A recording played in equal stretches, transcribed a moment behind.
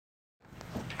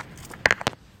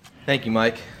Thank you,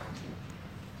 Mike.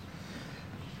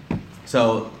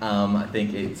 So I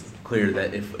think it's clear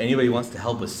that if anybody wants to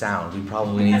help with sound, we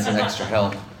probably need some extra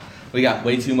help. We got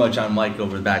way too much on Mike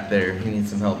over back there. He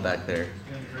needs some help back there.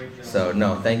 So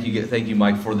no, thank you,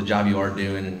 Mike, for the job you are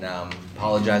doing, and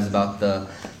apologize about the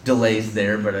delays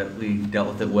there, but we dealt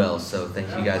with it well. So thank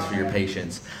you guys for your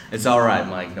patience. It's all right,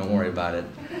 Mike. Don't worry about it.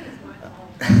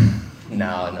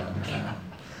 No.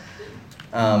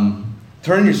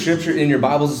 Turn your scripture in your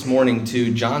Bibles this morning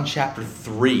to John chapter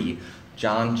 3.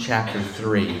 John chapter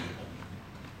 3.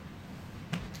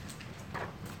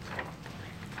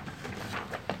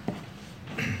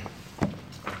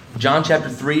 John chapter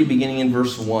 3, beginning in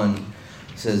verse 1,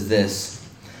 says this.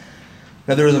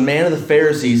 Now there was a man of the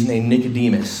Pharisees named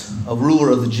Nicodemus, a ruler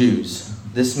of the Jews.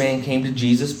 This man came to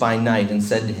Jesus by night and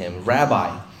said to him,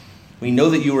 Rabbi, we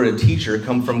know that you are a teacher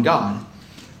come from God,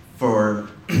 for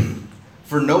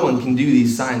no one can do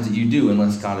these signs that you do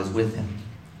unless God is with him.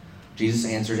 Jesus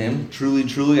answered him, Truly,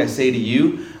 truly, I say to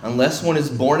you, unless one is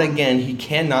born again, he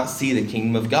cannot see the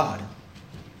kingdom of God.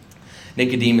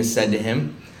 Nicodemus said to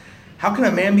him, How can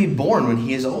a man be born when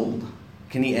he is old?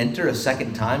 Can he enter a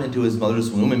second time into his mother's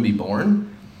womb and be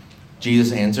born?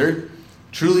 Jesus answered,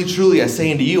 Truly, truly, I say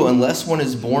unto you, unless one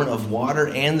is born of water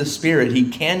and the Spirit, he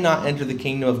cannot enter the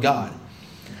kingdom of God.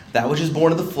 That which is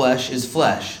born of the flesh is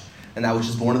flesh, and that which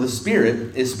is born of the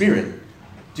Spirit is spirit.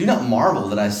 Do not marvel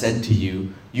that I said to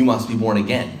you, you must be born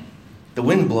again. The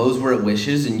wind blows where it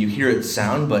wishes, and you hear its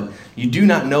sound, but you do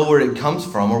not know where it comes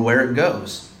from or where it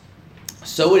goes.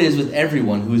 So it is with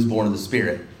everyone who is born of the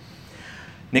Spirit.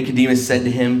 Nicodemus said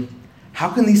to him, How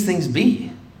can these things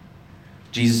be?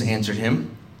 Jesus answered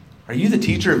him, Are you the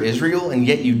teacher of Israel, and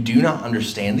yet you do not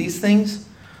understand these things?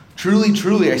 Truly,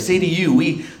 truly, I say to you,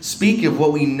 we speak of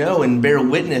what we know and bear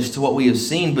witness to what we have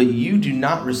seen, but you do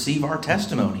not receive our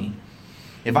testimony.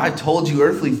 If I told you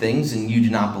earthly things and you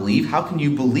do not believe, how can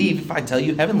you believe if I tell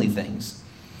you heavenly things?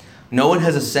 No one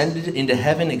has ascended into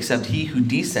heaven except he who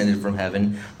descended from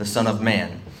heaven, the Son of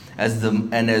Man.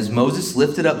 As Moses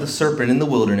lifted up the serpent in the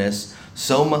wilderness,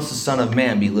 so must the Son of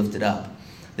Man be lifted up,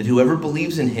 that whoever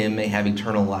believes in him may have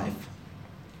eternal life.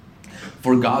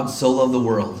 For God so loved the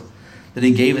world, that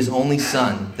he gave his only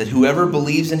Son, that whoever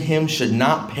believes in him should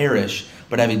not perish,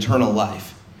 but have eternal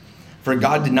life. For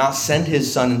God did not send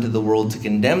his Son into the world to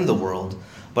condemn the world,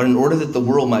 but in order that the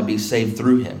world might be saved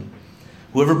through him.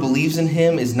 Whoever believes in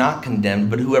him is not condemned,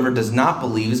 but whoever does not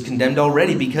believe is condemned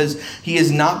already, because he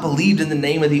has not believed in the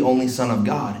name of the only Son of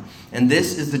God. And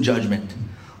this is the judgment.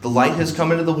 The light has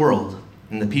come into the world,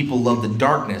 and the people love the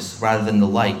darkness rather than the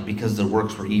light, because their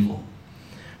works were evil.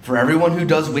 For everyone who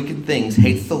does wicked things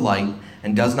hates the light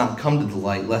and does not come to the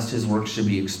light, lest his works should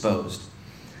be exposed.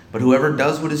 But whoever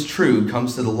does what is true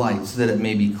comes to the light, so that it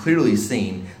may be clearly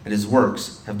seen that his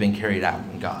works have been carried out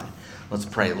in God. Let's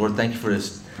pray. Lord, thank you for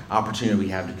this opportunity we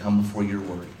have to come before your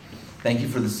word. Thank you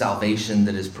for the salvation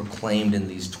that is proclaimed in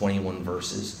these 21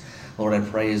 verses. Lord, I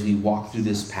pray as we walk through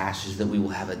this passage that we will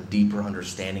have a deeper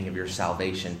understanding of your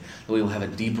salvation, that we will have a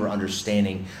deeper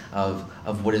understanding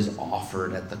of what is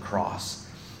offered at the cross.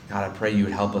 God, I pray you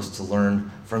would help us to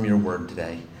learn from your word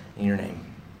today. In your name,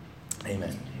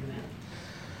 amen.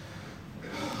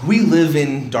 We live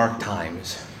in dark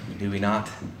times, do we not?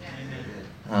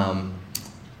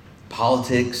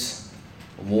 Politics,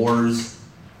 wars,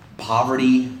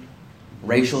 poverty,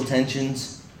 racial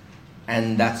tensions,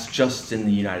 and that's just in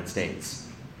the United States.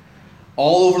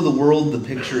 All over the world, the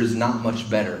picture is not much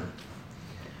better.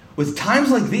 With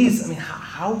times like these,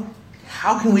 how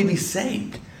can we be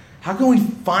saved? How can we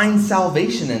find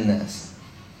salvation in this?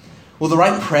 Will the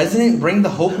right president bring the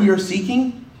hope we are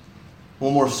seeking? Will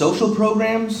more social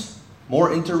programs, more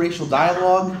interracial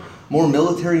dialogue, more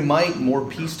military might, more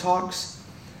peace talks?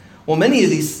 Well, many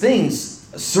of these things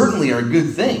certainly are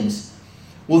good things.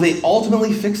 Will they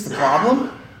ultimately fix the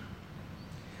problem?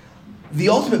 The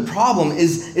ultimate problem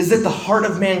is that the heart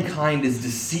of mankind is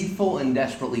deceitful and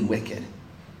desperately wicked.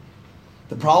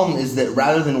 The problem is that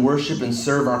rather than worship and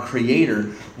serve our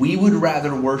Creator, we would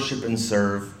rather worship and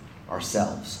serve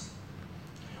ourselves.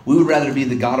 We would rather be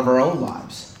the God of our own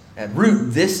lives. At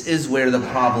root, this is where the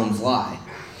problems lie.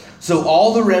 So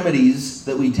all the remedies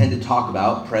that we tend to talk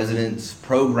about, presidents,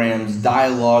 programs,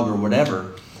 dialogue, or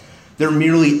whatever, they're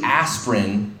merely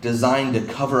aspirin designed to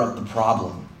cover up the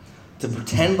problem, to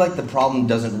pretend like the problem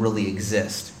doesn't really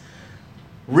exist.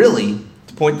 Really,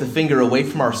 to point the finger away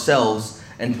from ourselves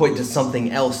and point to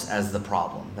something else as the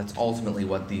problem. That's ultimately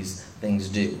what these things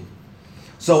do.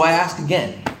 So I ask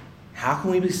again, how can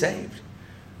we be saved?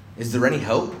 Is there any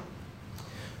hope?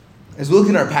 As we look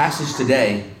in our passage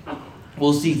today,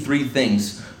 we'll see three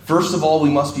things. First of all, we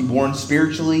must be born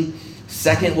spiritually.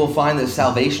 Second, we'll find that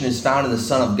salvation is found in the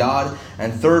Son of God.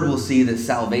 And third, we'll see that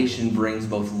salvation brings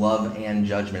both love and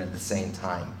judgment at the same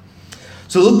time.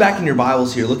 So look back in your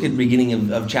Bibles here. Look at the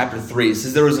beginning of chapter 3. It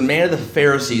says, there was a man of the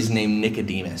Pharisees named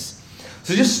Nicodemus.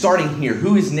 So just starting here,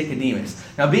 who is Nicodemus?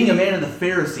 Now, being a man of the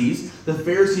Pharisees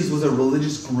was a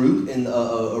religious group,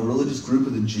 a religious group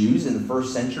of the Jews in the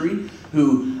first century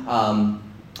who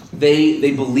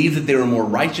they believed that they were more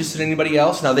righteous than anybody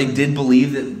else. Now, they did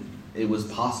believe that it was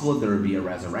possible that there would be a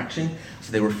resurrection,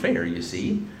 so they were fair, you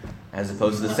see, as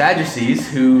opposed to the Sadducees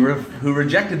who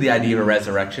rejected the idea of a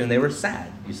resurrection. They were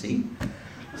sad, you see.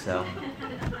 So,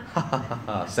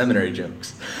 seminary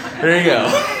jokes. There you go.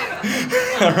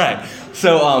 All right.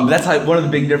 So that's how, one of the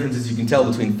big differences you can tell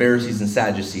between Pharisees and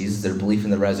Sadducees is their belief in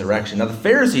the resurrection. Now, the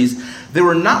Pharisees, they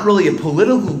were not really a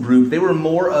political group. They were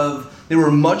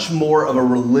much more of a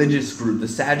religious group. The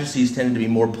Sadducees tended to be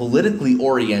more politically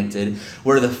oriented,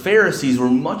 where the Pharisees were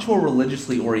much more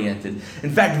religiously oriented.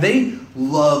 In fact, they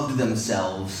loved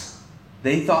themselves.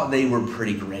 They thought they were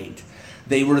pretty great.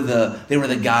 They were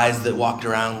the guys that walked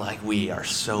around like, we are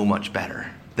so much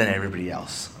better than everybody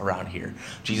else around here.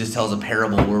 Jesus tells a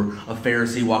parable where a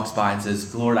Pharisee walks by and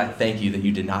says, Lord, I thank you that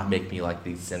you did not make me like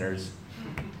these sinners.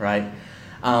 Right?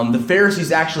 The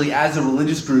Pharisees actually, as a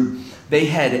religious group, they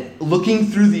had, looking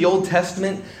through the Old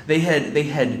Testament, they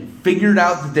had figured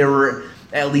out that there were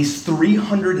at least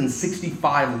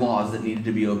 365 laws that needed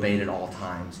to be obeyed at all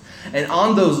times. And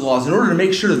on those laws, in order to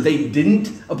make sure that they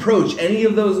didn't approach any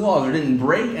of those laws or didn't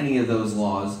break any of those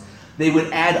laws, they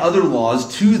would add other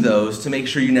laws to those to make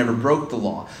sure you never broke the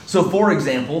law. So, for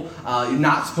example, you're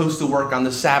not supposed to work on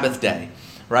the Sabbath day.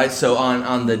 Right? So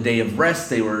on the day of rest,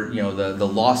 they were, the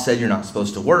law said you're not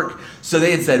supposed to work. So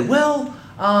they had said, well,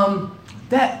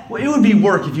 it would be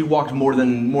work if you walked more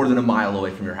than a mile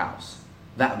away from your house.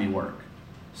 That would be work.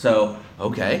 So,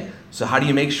 okay. So how do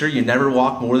you make sure you never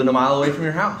walk more than a mile away from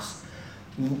your house?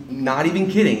 Not even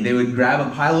kidding. They would grab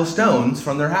a pile of stones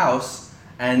from their house,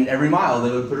 and every mile they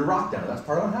would put a rock down. That's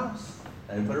part of my house.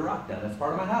 They would put a rock down. That's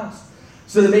part of my house.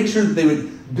 So to make sure that they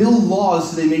would build laws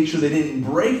so they make sure they didn't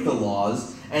break the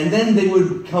laws, and then they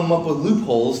would come up with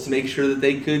loopholes to make sure that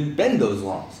they could bend those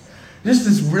laws. Just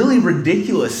this really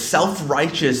ridiculous,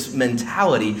 self-righteous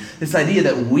mentality, this idea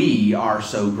that we are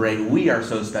so great, we are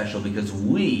so special because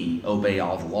we obey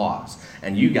all the laws.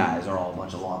 And you guys are all a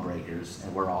bunch of lawbreakers,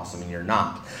 and we're awesome and you're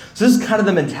not. So this is kind of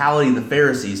the mentality of the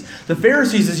Pharisees. The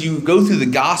Pharisees, as you go through the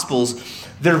Gospels,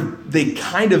 they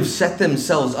kind of set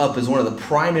themselves up as one of the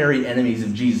primary enemies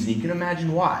of Jesus. And you can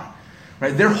imagine why.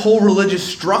 Right? Their whole religious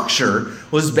structure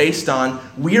was based on,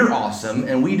 we're awesome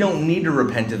and we don't need to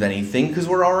repent of anything because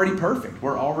we're already perfect.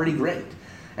 We're already great.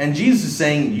 And Jesus is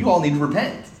saying, you all need to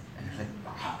repent. And they're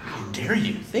like, how dare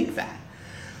you think that?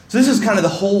 So this is kind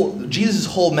of Jesus'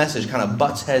 whole message kind of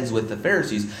butts heads with the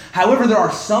Pharisees. However, there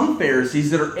are some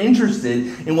Pharisees that are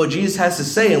interested in what Jesus has to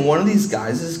say. And one of these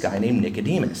guys is this guy named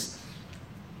Nicodemus.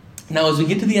 Now, as we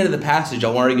get to the end of the passage,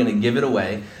 I'm already going to give it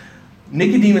away.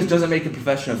 Nicodemus doesn't make a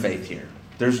profession of faith here.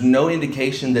 There's no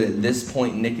indication that at this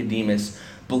point Nicodemus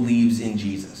believes in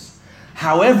Jesus.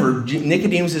 However,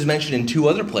 Nicodemus is mentioned in two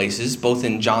other places, both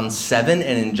in John 7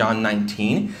 and in John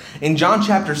 19. In John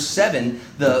chapter 7,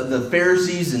 the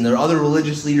Pharisees and their other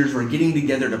religious leaders were getting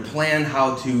together to plan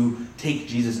how to take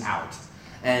Jesus out.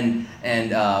 And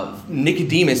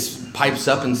Nicodemus pipes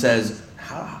up and says,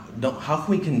 how can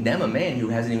we condemn a man who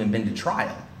hasn't even been to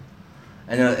trial?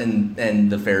 And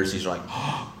the Pharisees are like,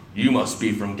 oh, you must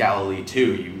be from Galilee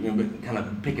too. You kind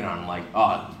of picking on him like,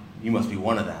 oh, you must be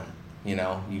one of them.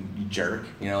 You jerk.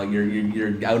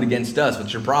 You're out against us.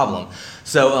 What's your problem?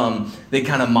 So they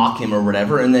kind of mock him or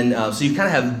whatever. And then so you kind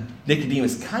of have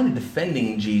Nicodemus kind of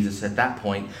defending Jesus at that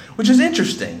point, which is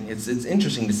interesting. It's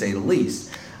interesting to say the least.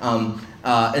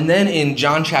 And then in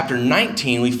John chapter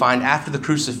 19, we find after the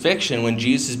crucifixion, when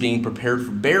Jesus is being prepared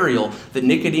for burial, that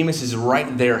Nicodemus is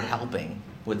right there helping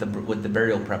with the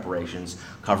burial preparations,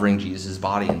 covering Jesus'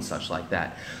 body and such like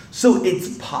that. So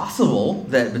it's possible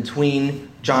that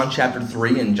between John chapter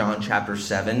 3 and John chapter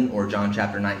 7 or John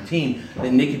chapter 19,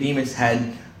 that Nicodemus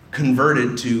had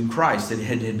converted to Christ, that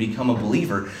had become a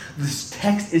believer. This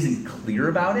text isn't clear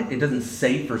about it. It doesn't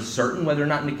say for certain whether or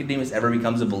not Nicodemus ever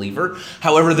becomes a believer.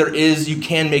 However, you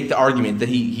can make the argument that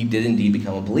he did indeed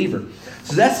become a believer.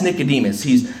 So that's Nicodemus.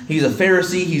 He's a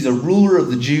Pharisee. He's a ruler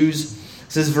of the Jews.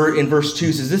 It says in verse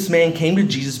 2, says, this man came to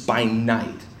Jesus by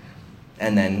night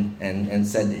and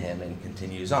said to him, and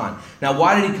continues on. Now,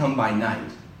 why did he come by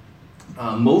night?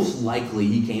 Most likely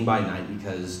he came by night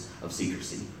because of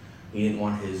secrecy. He didn't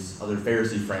want his other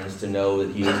Pharisee friends to know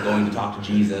that he was going to talk to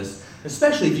Jesus.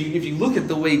 Especially if you look at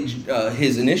the way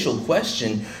his initial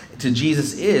question to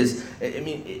Jesus is, I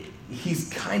mean, he's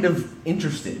kind of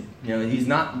interested. He's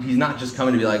not just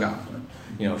coming to be like,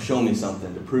 show me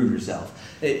something to prove yourself.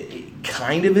 It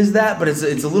kind of is that, but it's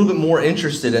a little bit more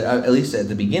interested, at least at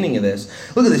the beginning of this.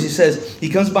 Look at this. He says, he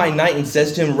comes by night and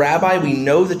says to him, Rabbi, we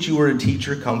know that you are a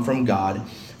teacher come from God,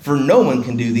 for no one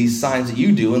can do these signs that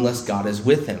you do unless God is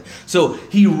with him. So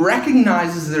he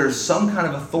recognizes there's some kind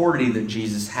of authority that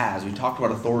Jesus has. We talked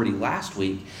about authority last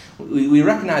week. We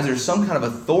recognize there's some kind of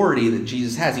authority that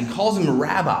Jesus has. He calls him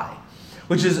rabbi,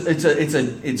 which is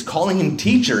it's calling him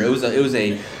teacher. It was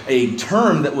a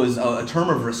term that was a term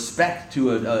of respect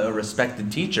to a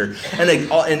respected teacher,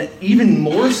 and even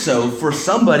more so for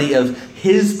somebody of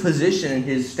his position and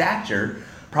his stature,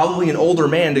 probably an older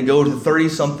man, to go to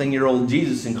 30-something-year-old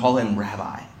Jesus and call him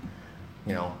rabbi,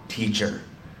 teacher,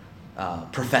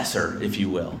 professor, if you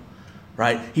will.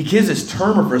 Right? He gives this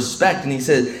term of respect, and he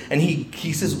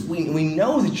says, we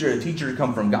know that you're a teacher to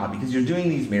come from God because you're doing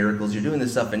these miracles, you're doing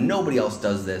this stuff, and nobody else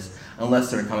does this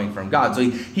unless they're coming from God. So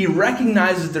he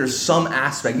recognizes there's some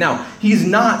aspect. Now, he's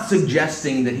not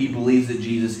suggesting that he believes that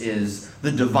Jesus is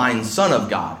the divine Son of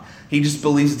God. He just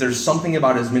believes that there's something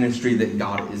about his ministry that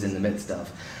God is in the midst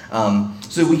of.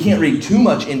 So we can't read too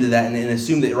much into that and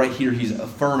assume that right here he's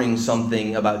affirming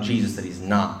something about Jesus that he's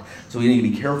not. So we need to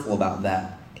be careful about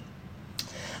that.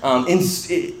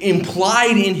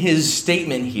 Implied in his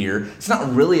statement here, it's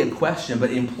not really a question,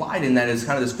 but implied in that is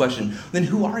kind of this question, then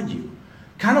who are you?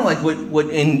 Kind of like what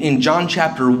in John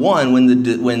chapter 1, when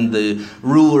the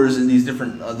rulers and these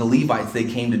different, the Levites, they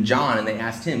came to John and they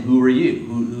asked him, who are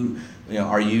you?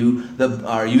 Are you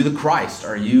the Christ?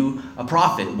 Are you a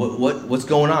prophet? What's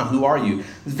going on? Who are you?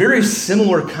 It's very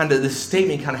similar kind of, this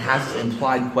statement kind of has this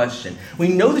implied question. We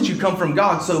know that you come from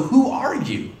God, so who are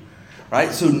you?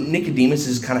 Right? So Nicodemus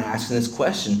is kind of asking this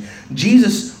question.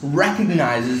 Jesus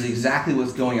recognizes exactly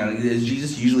what's going on, as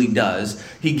Jesus usually does.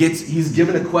 He's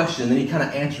given a question, and then he kind of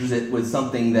answers it with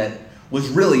something that was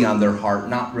really on their heart,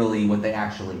 not really what they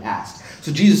actually asked.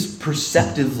 So Jesus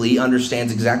perceptively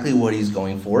understands exactly what he's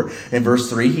going for. In verse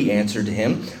 3, he answered to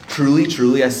him, Truly,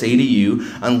 truly, I say to you,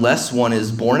 unless one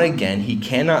is born again, he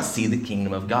cannot see the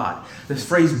kingdom of God. This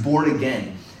phrase, born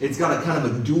again, it's got a kind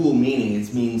of a dual meaning.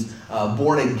 It means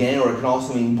born again, or it can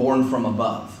also mean born from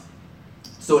above.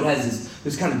 So it has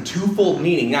this kind of twofold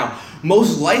meaning. Now,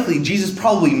 most likely, Jesus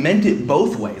probably meant it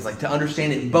both ways, like to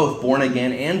understand it both, born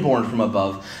again and born from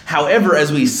above. However,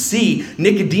 as we see,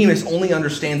 Nicodemus only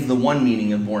understands the one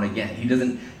meaning of born again. He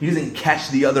doesn't catch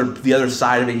the other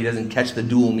side of it. He doesn't catch the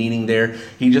dual meaning there.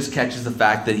 He just catches the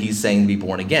fact that he's saying to be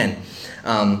born again.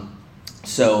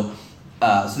 So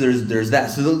there's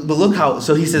that. But look how.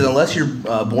 So he says, unless you're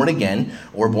born again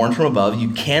or born from above,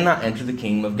 you cannot enter the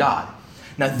kingdom of God.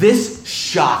 Now this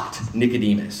shocked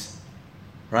Nicodemus,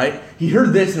 right? He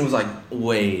heard this and was like,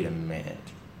 wait a minute.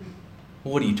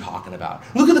 What are you talking about?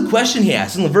 Look at the question he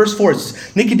asked. In verse 4, it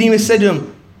says, Nicodemus said to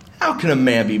him, how can a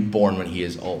man be born when he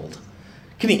is old?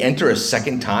 Can he enter a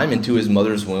second time into his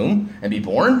mother's womb and be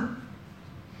born?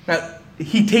 Now,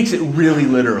 he takes it really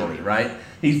literally, right?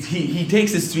 He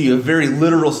takes this to be a very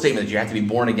literal statement that you have to be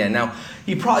born again. Now,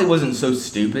 he probably wasn't so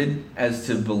stupid as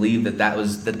to believe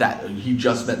that he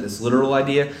just meant this literal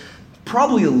idea.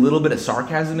 Probably a little bit of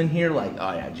sarcasm in here, like,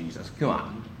 oh yeah, Jesus, come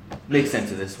on. Make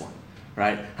sense of this one,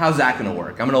 right? How's that going to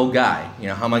work? I'm an old guy.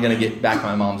 How am I going to get back to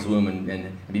my mom's womb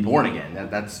and be born again?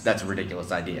 That's a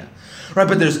ridiculous idea, right?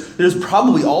 But there's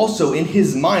probably also in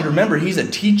his mind, remember, he's a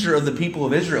teacher of the people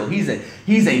of Israel. He's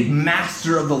a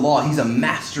master of the law. He's a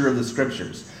master of the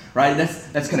scriptures, right?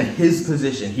 That's kind of his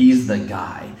position. He's the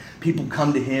guy. People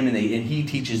come to him and he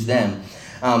teaches them.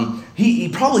 He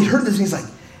probably heard this and he's like,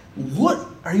 what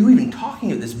are you even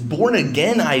talking about, this born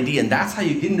again idea? And that's how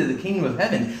you get into the kingdom of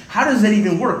heaven. How does that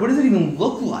even work? What does it even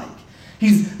look like?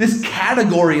 He's this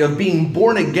category of being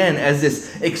born again as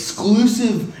this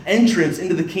exclusive entrance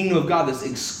into the kingdom of God, this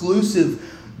exclusive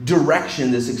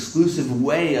direction, this exclusive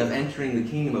way of entering the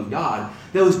kingdom of God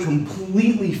that was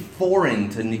completely foreign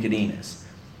to Nicodemus.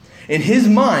 In his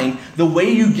mind, the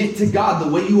way you get to God,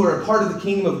 the way you are a part of the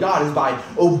kingdom of God is by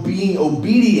being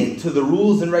obedient to the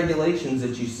rules and regulations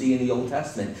that you see in the Old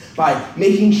Testament. By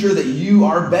making sure that you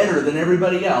are better than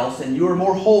everybody else and you are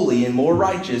more holy and more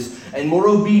righteous and more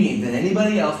obedient than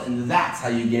anybody else. And that's how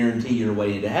you guarantee your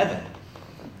way into heaven.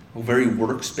 A very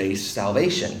works-based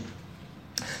salvation.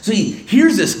 So he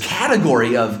hears this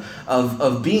category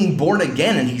of being born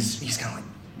again, and he's kind of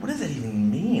like, what does that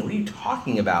even mean? What are you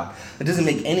talking about? That doesn't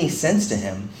make any sense to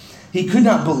him. He could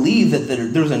not believe that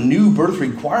there was a new birth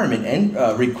requirement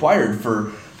required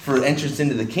for entrance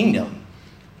into the kingdom.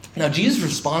 Now, Jesus'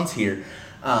 response here,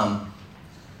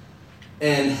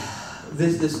 And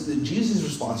Jesus'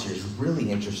 response here is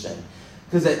really interesting.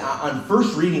 Because on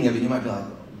first reading of it, you might be like,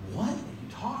 what are you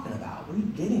talking about? What are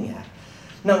you getting at?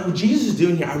 Now, what Jesus is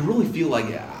doing here, I really feel like,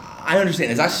 I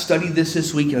understand. As I studied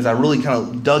this week and as I really kind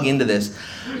of dug into this,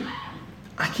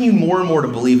 I came more and more to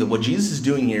believe that what Jesus is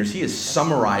doing here is he is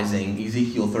summarizing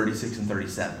Ezekiel 36 and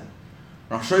 37.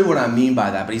 And I'll show you what I mean by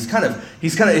that, but it's kind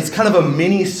of a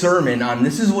mini sermon on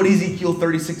this is what Ezekiel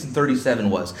 36 and 37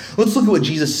 was. Let's look at what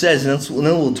Jesus says, and then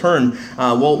we'll turn,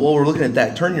 while we're looking at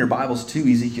that, turn your Bibles to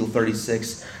Ezekiel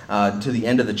 36, to the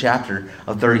end of the chapter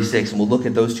of 36, and we'll look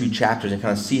at those two chapters and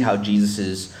kind of see how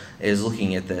Jesus is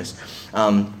looking at this.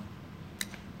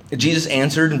 Jesus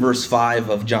answered in verse 5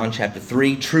 of John chapter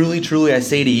 3, "Truly, truly, I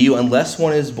say to you, unless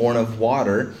one is born of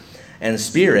water and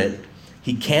spirit,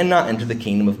 he cannot enter the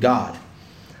kingdom of God.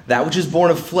 That which is born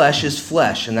of flesh is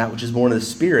flesh, and that which is born of the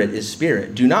Spirit is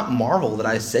spirit. Do not marvel that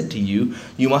I said to you,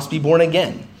 you must be born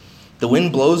again. The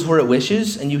wind blows where it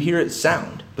wishes, and you hear its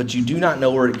sound, but you do not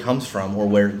know where it comes from or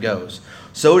where it goes.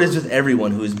 So it is with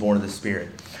everyone who is born of the Spirit."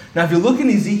 Now, if you look in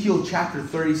Ezekiel chapter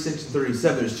 36 and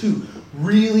 37, there's two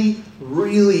really,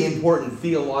 really important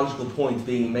theological points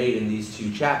being made in these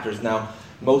two chapters. Now,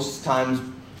 most times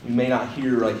you may not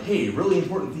hear like, hey, really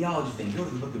important theology thing, go to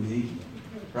the book of Ezekiel,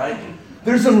 right?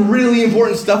 There's some really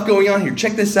important stuff going on here.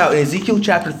 Check this out. In Ezekiel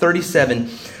chapter 37,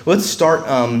 let's start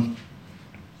in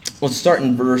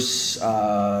verse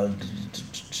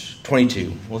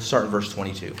 22. Let's start in verse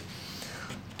 22.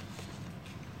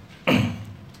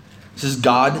 This is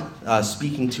God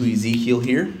speaking to Ezekiel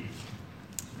here.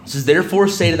 It says, "Therefore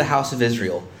say to the house of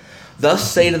Israel,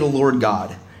 thus say to the Lord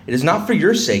God, it is not for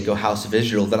your sake, O house of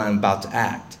Israel, that I am about to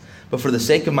act, but for the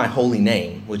sake of my holy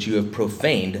name, which you have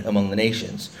profaned among the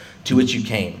nations, to which you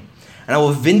came. And I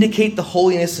will vindicate the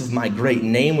holiness of my great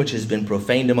name, which has been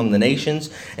profaned among the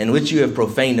nations, and which you have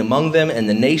profaned among them, and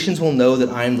the nations will know that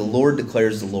I am the Lord,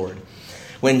 declares the Lord.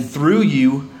 When through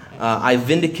you I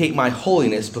vindicate my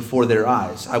holiness before their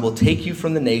eyes, I will take you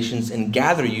from the nations and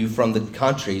gather you from the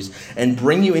countries and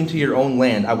bring you into your own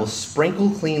land. I will sprinkle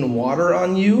clean water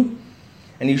on you,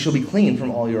 and you shall be clean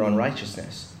from all your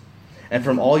unrighteousness. And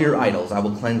from all your idols I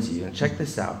will cleanse you." And check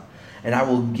this out. "And I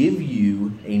will give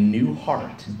you a new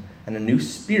heart, and a new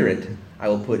spirit I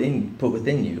will put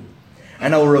within you.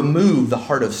 And I will remove the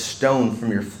heart of stone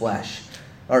from your flesh,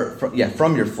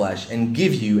 from your flesh, and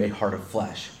give you a heart of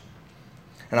flesh.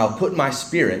 And I'll put my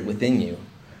spirit within you,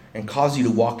 and cause you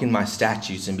to walk in my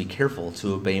statutes and be careful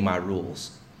to obey my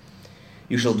rules.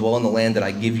 You shall dwell in the land that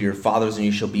I give your fathers, and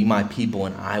you shall be my people,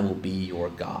 and I will be your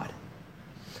God."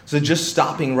 So just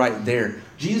stopping right there,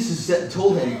 Jesus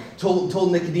told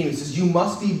Nicodemus, says, you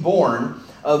must be born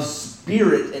of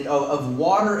spirit and of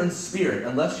water and spirit.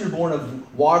 Unless you're born of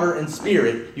water and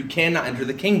spirit, you cannot enter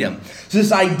the kingdom. So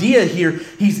this idea here,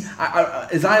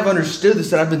 as I've understood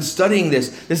this, and I've been studying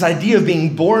this idea of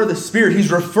being born of the Spirit,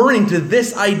 he's referring to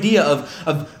this idea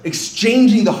of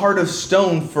exchanging the heart of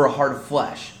stone for a heart of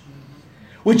flesh,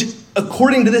 which,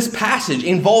 according to this passage,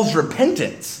 involves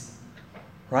repentance.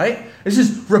 Right? This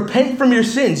is repent from your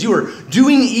sins. You are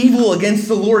doing evil against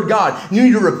the Lord God. You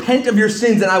need to repent of your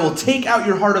sins, and I will take out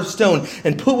your heart of stone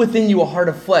and put within you a heart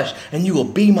of flesh, and you will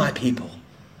be my people,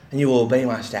 and you will obey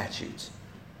my statutes.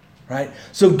 Right?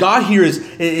 So God here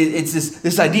it's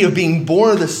this idea of being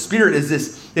born of the Spirit is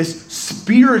this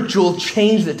spiritual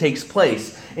change that takes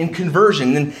place in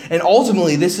conversion. And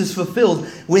ultimately, this is fulfilled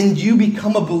when you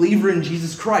become a believer in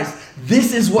Jesus Christ.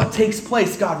 This is what takes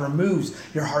place. God removes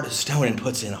your heart of stone and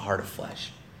puts in a heart of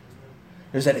flesh.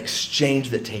 There's that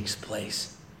exchange that takes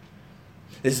place.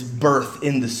 This birth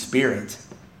in the Spirit.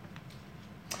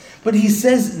 But he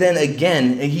says then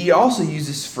again, he also used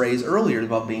this phrase earlier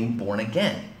about being born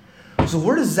again. So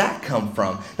where does that come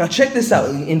from? Now check this out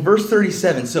in verse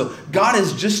 37. So God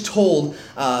has just told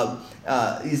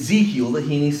Ezekiel that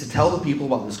he needs to tell the people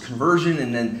about this conversion,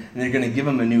 and then they're going to give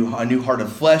him a new heart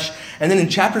of flesh. And then in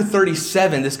chapter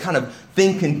 37, this kind of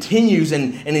thing continues,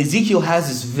 and Ezekiel has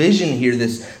this vision here,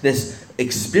 this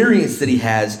experience that he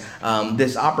has,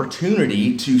 this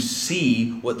opportunity to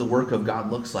see what the work of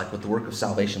God looks like, what the work of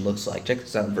salvation looks like. Check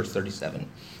this out in verse 37,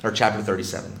 or chapter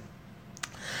 37.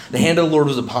 "The hand of the Lord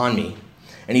was upon me,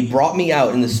 and he brought me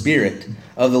out in the Spirit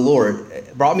of the Lord,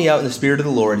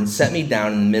 and set me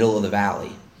down in the middle of the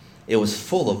valley. It was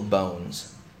full of bones.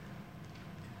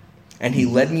 And he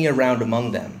led me around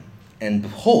among them, and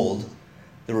behold,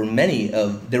 there were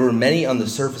many on the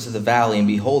surface of the valley, and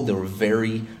behold, they were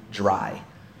very dry."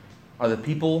 Are the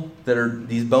people that are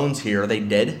these bones here, are they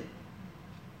dead?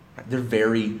 They're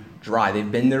very dry.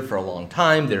 They've been there for a long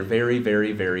time. They're very,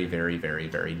 very, very, very, very,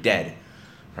 very dead.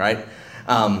 Right?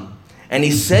 And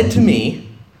he said to me,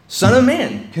 Son of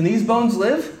man, can these bones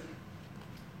live?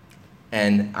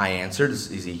 And I answered,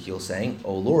 Ezekiel saying,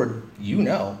 O Lord, you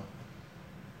know.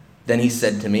 Then he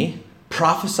said to me,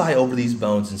 prophesy over these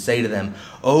bones and say to them,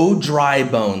 O dry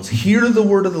bones, hear the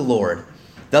word of the Lord.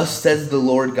 Thus says the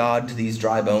Lord God to these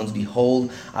dry bones,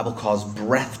 behold, I will cause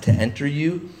breath to enter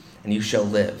you, and you shall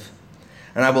live.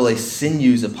 And I will lay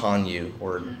sinews upon you,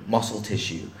 or muscle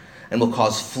tissue, and will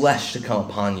cause flesh to come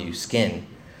upon you, skin,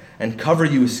 and cover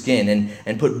you with skin,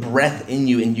 and put breath in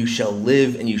you, and you shall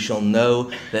live, and you shall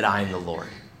know that I am the Lord.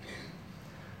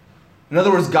 In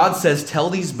other words, God says, tell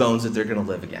these bones that they're going to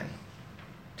live again.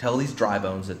 Tell these dry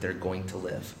bones that they're going to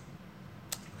live.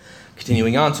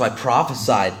 Continuing on, so I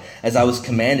prophesied as I was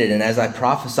commanded, and as I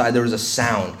prophesied, there was a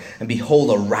sound, and behold,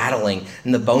 a rattling,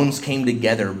 and the bones came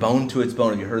together, bone to its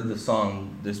bone. Have you heard the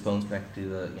song, this bone's connected to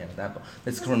that bone?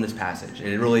 It's from this passage.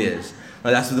 It really is.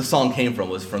 That's where the song came from,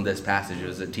 was from this passage. It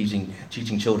was teaching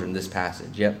children this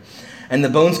passage, yep. And the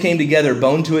bones came together,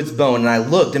 bone to its bone, and I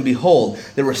looked, and behold,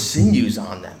 there were sinews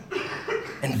on them,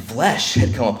 and flesh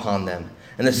had come upon them,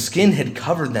 and the skin had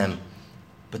covered them,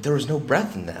 but there was no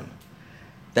breath in them.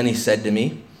 Then he said to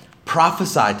me,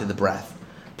 prophesy to the breath.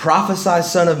 Prophesy,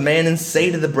 son of man, and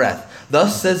say to the breath,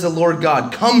 thus says the Lord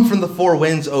God, come from the four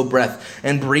winds, O breath,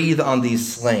 and breathe on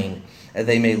these slain, that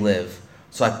they may live.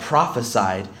 So I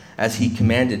prophesied as he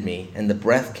commanded me, and the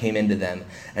breath came into them,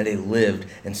 and they lived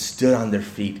and stood on their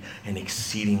feet, an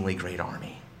exceedingly great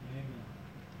army.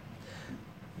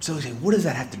 So you say, what does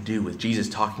that have to do with Jesus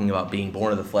talking about being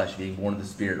born of the flesh, being born of the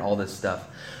Spirit, all this stuff?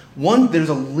 One, there's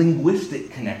a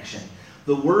linguistic connection.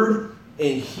 The word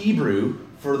in Hebrew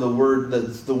for the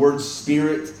word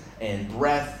spirit and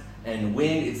breath and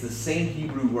wind, it's the same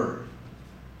Hebrew word.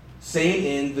 Same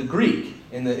in the Greek.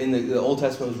 In the Old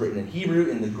Testament was written in Hebrew.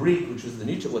 In the Greek, which was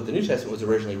what the New Testament was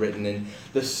originally written in,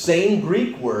 the same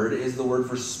Greek word is the word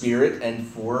for spirit and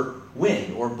for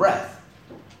wind or breath.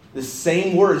 The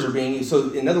same words are being used. So,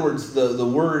 in other words, the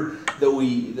word that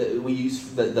we use,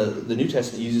 the New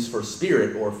Testament uses for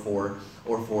spirit or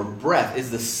for breath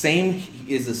is the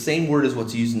same word as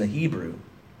what's used in the Hebrew.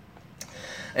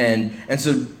 And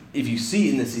so, if you see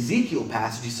in this Ezekiel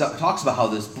passage, he talks about how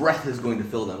this breath is going to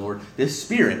fill them, or this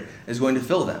Spirit is going to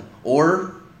fill them,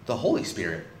 or the Holy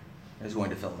Spirit is going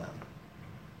to fill them,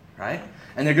 right?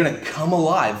 And they're going to come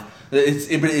alive.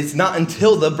 It's not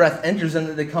until the breath enters them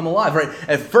that they come alive, right?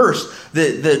 At first,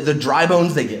 the dry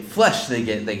bones, they get flesh, they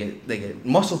get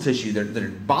muscle tissue, they're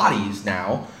bodies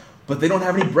now, but they don't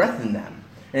have any breath in them.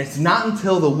 And it's not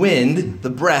until the wind, the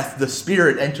breath, the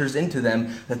Spirit enters into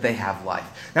them that they have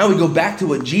life. Now we go back to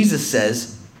what Jesus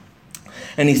says,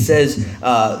 and he says,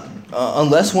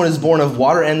 unless one is born of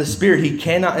water and the Spirit, he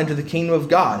cannot enter the kingdom of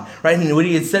God, right? And what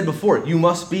he had said before, you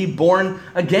must be born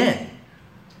again.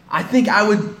 I think I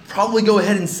would probably go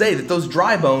ahead and say that those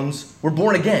dry bones were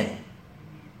born again,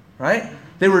 right?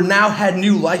 They were now had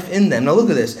new life in them. Now look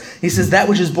at this. He says, that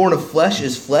which is born of flesh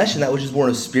is flesh, and that which is born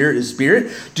of spirit is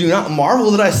spirit. Do not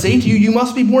marvel that I say to you, you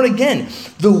must be born again.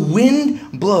 The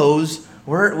wind blows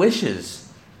where it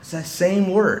wishes. It's that same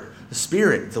word, the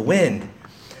Spirit, the wind.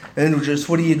 And just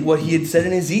what he had said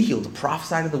in Ezekiel, to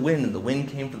prophesy to the wind, and the wind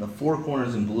came from the four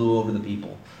corners and blew over the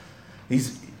people.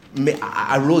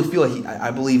 I really feel like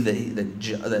I believe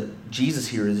that Jesus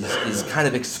here is kind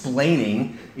of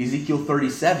explaining Ezekiel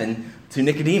 37 to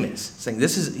Nicodemus, saying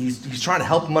he's trying to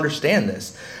help him understand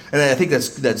this, and I think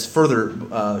that's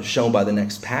further shown by the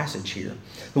next passage here.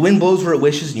 The wind blows where it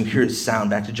wishes, and you hear its sound.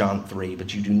 Back to John 3,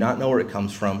 but you do not know where it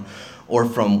comes from, or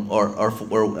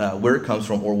where it comes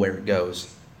from, or where it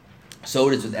goes. So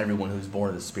it is with everyone who is born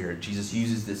of the Spirit. Jesus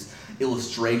uses this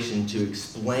illustration to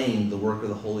explain the work of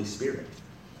the Holy Spirit.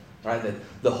 Right, that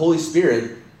the Holy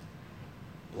Spirit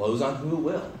blows on who it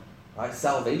will. Right,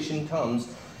 salvation comes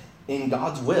in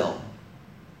God's will.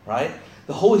 Right,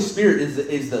 the Holy Spirit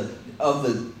is of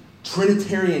the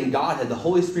Trinitarian Godhead. The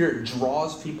Holy Spirit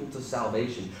draws people to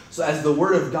salvation. So as the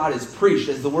Word of God is preached,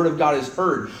 as the Word of God is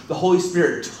heard, the Holy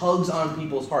Spirit tugs on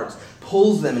people's hearts,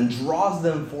 pulls them, and draws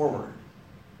them forward.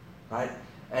 Right.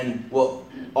 And well,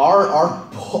 our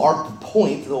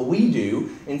point, what we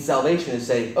do in salvation is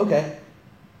say, okay.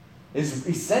 Is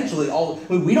essentially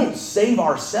we don't save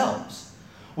ourselves.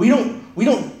 We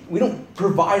don't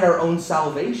provide our own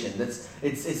salvation.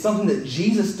 It's something that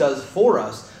Jesus does for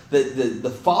us, that the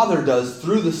Father does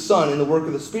through the Son in the work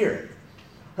of the Spirit.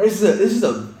 Right? This is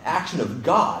an action of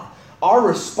God. Our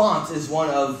response is one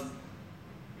of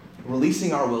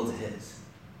releasing our will to His.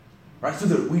 Right? So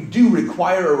that we do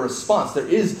require a response. There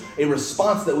is a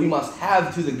response that we must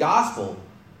have to the gospel.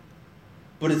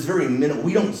 But it's very minimal.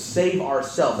 We don't save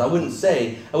ourselves. I wouldn't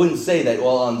say that,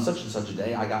 well, on such and such a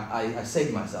day, I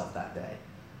saved myself that day.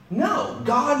 No,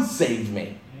 God saved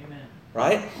me. Amen.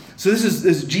 Right? So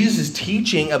this Jesus is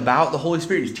teaching about the Holy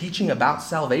Spirit. He's teaching about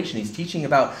salvation. He's teaching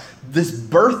about this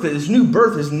birth. This new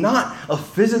birth is not a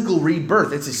physical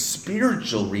rebirth. It's a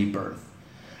spiritual rebirth.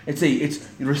 It's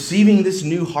receiving this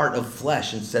new heart of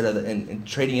flesh instead of and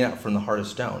trading it out from the heart of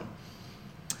stone.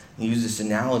 He uses this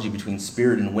analogy between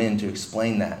spirit and wind to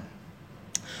explain that.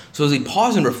 So as we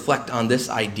pause and reflect on this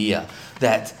idea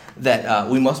that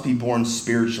we must be born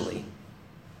spiritually,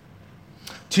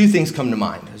 two things come to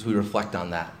mind as we reflect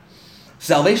on that.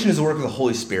 Salvation is the work of the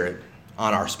Holy Spirit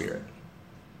on our spirit.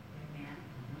 Amen.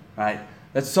 Right?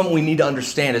 That's something we need to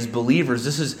understand as believers.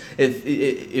 This is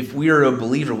if we are a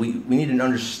believer, we need to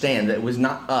understand that it was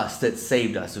not us that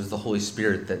saved us. It was the Holy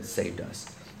Spirit that saved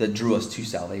us, that drew us to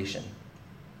salvation.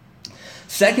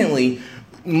 Secondly,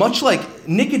 much like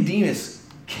Nicodemus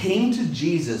came to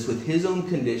Jesus with his own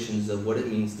conditions of what it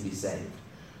means to be saved.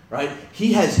 Right?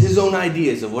 He has his own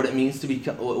ideas of what it means to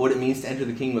enter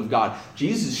the kingdom of God.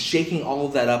 Jesus is shaking all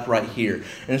of that up right here.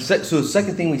 And so the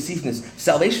second thing we see from this,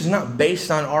 salvation is not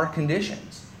based on our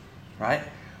conditions. Right?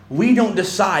 We don't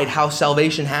decide how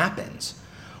salvation happens.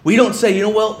 We don't say,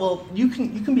 well, you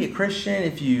can be a Christian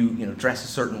if you dress a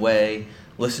certain way,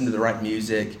 listen to the right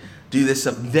music, do this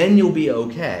stuff, then you'll be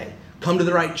okay. Come to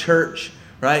the right church,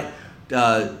 right?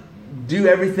 Do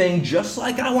everything just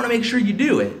like I want to make sure you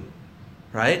do it.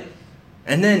 Right?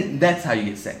 And then that's how you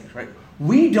get saved, right?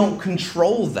 We don't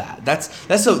control that.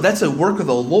 That's a work of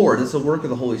the Lord. It's a work of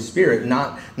the Holy Spirit,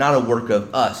 not a work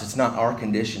of us. It's not our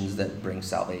conditions that bring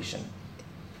salvation.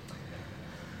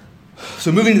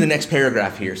 So moving to the next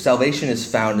paragraph here. Salvation is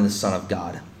found in the Son of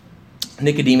God.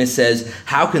 Nicodemus says,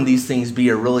 how can these things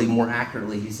be? Or really more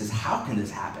accurately, he says, how can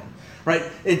this happen? Right?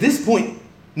 At this point,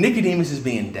 Nicodemus is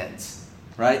being dense.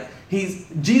 Right?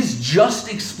 Jesus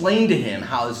just explained to him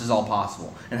how this is all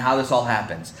possible and how this all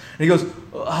happens. And he goes,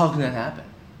 how can that happen?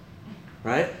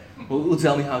 Right? Well,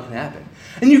 tell me how it can happen.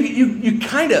 And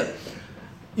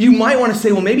you might want to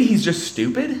say, well, maybe he's just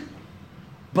stupid.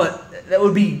 But that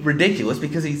would be ridiculous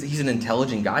because he's an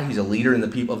intelligent guy. He's a leader in the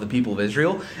people of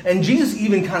Israel. And Jesus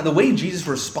even the way Jesus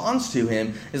responds to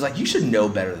him is like, you should know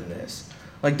better than this.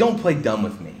 Like, don't play dumb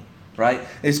with me. Right?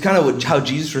 It's kind of how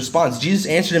Jesus responds. Jesus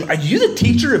answered him, are you the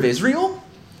teacher of Israel?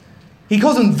 He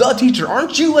calls him the teacher.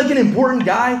 Aren't you like an important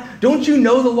guy? Don't you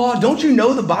know the law? Don't you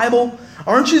know the Bible?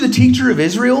 Aren't you the teacher of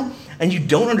Israel? And you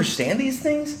don't understand these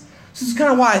things? This is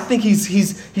kind of why I think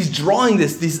he's drawing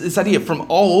this idea from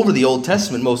all over the Old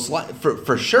Testament,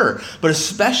 for sure, but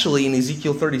especially in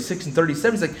Ezekiel 36 and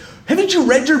 37. He's like, haven't you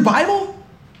read your Bible?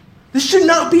 This should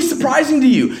not be surprising to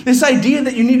you. This idea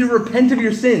that you need to repent of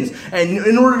your sins and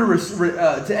in order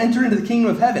to enter into the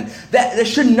kingdom of heaven, that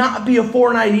should not be a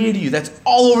foreign idea to you. That's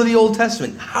all over the Old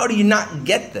Testament. How do you not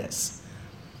get this?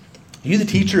 Are you the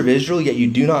teacher of Israel, yet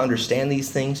you do not understand these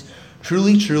things?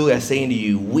 Truly, truly, I say unto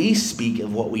you, we speak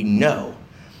of what we know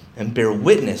and bear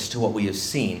witness to what we have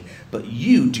seen, but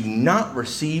you do not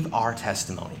receive our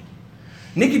testimony.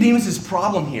 Nicodemus'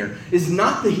 problem here is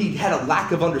not that he had a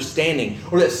lack of understanding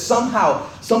or that somehow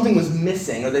something was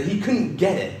missing or that he couldn't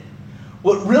get it.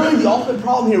 What really the ultimate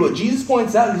problem here, what Jesus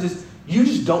points out is just, you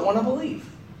just don't want to believe.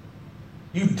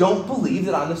 You don't believe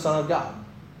that I'm the Son of God.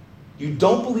 You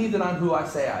don't believe that I'm who I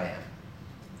say I am.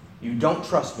 You don't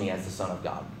trust me as the Son of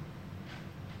God.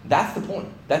 That's the point.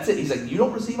 That's it. He's like, you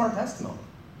don't receive our testimony.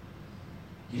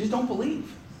 You just don't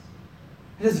believe.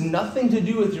 It has nothing to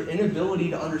do with your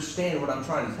inability to understand what I'm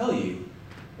trying to tell you.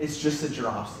 It's just that you're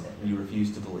obstinate and you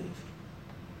refuse to believe.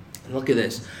 And look at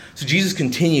this. So Jesus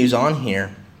continues on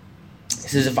here. He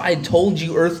says, if I had told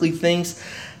you earthly things,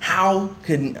 how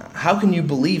can you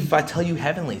believe if I tell you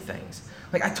heavenly things?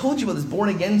 Like I told you about this born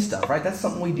again stuff, right? That's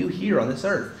something we do here on this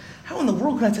earth. How in the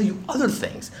world can I tell you other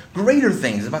things, greater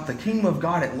things about the kingdom of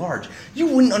God at large? You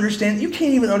wouldn't understand. You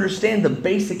can't even understand the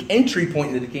basic entry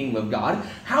point into the kingdom of God.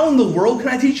 How in the world can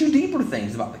I teach you deeper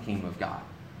things about the kingdom of God?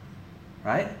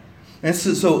 Right? And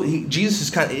Jesus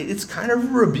is it's kind of a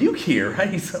rebuke here, right?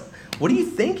 He's like, what are you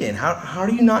thinking? How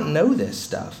do you not know this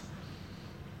stuff?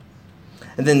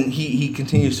 And then he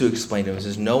continues to explain to him. He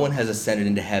says, no one has ascended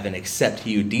into heaven except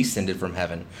he who descended from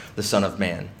heaven, the Son of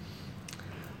Man.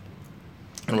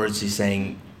 In other words, he's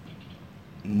saying,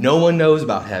 no one knows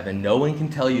about heaven. No one can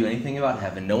tell you anything about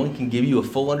heaven. No one can give you a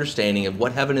full understanding of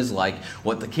what heaven is like,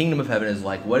 what the kingdom of heaven is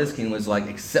like, what his kingdom is like,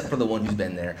 except for the one who's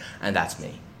been there, and that's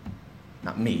me.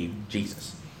 Not me,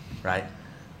 Jesus, right?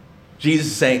 Jesus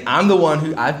is saying, I'm the one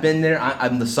who, I've been there,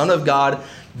 I'm the Son of God,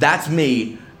 that's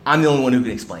me, I'm the only one who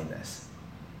can explain this.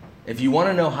 If you want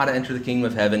to know how to enter the kingdom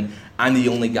of heaven, I'm the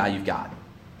only guy you've got.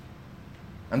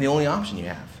 I'm the only option you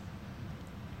have.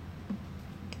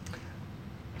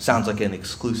 Sounds like an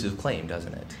exclusive claim,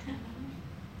 doesn't it?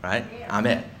 Right? I'm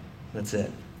it. That's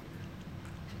it.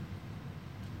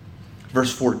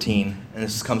 Verse 14, and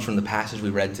this comes from the passage we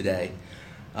read today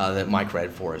that Mike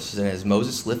read for us. And as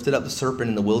Moses lifted up the serpent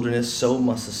in the wilderness, so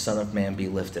must the Son of Man be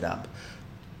lifted up.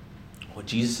 What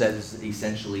Jesus says is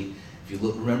essentially, if you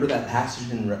remember that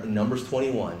passage in Numbers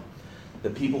 21,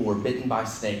 the people were bitten by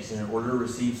snakes, and in order to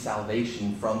receive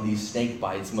salvation from these snake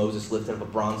bites, Moses lifted up a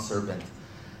bronze serpent.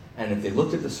 And if they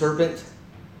looked at the serpent,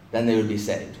 then they would be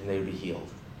saved, and they would be healed.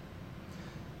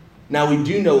 Now we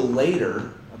do know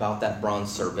later about that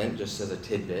bronze serpent, just as a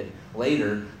tidbit,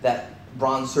 later that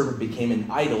bronze serpent became an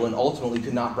idol and ultimately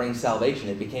could not bring salvation.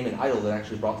 It became an idol that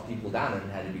actually brought the people down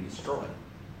and had to be destroyed.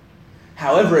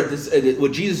 However,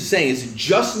 what Jesus is saying is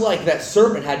just like that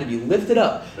serpent had to be lifted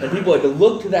up and people had to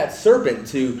look to that serpent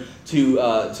to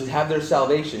have their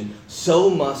salvation, so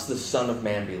must the Son of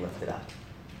Man be lifted up.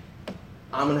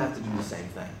 I'm going to have to do the same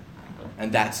thing.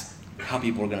 And that's how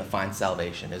people are going to find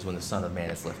salvation, is when the Son of Man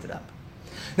is lifted up.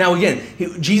 Now again,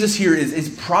 Jesus here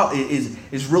is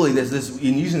really this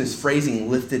in using this phrasing,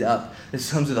 lifted up.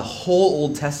 This comes to the whole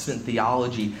Old Testament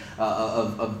theology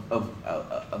of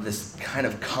this kind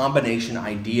of combination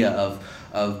idea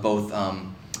of both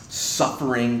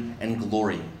suffering and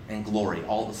glory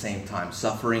all at the same time,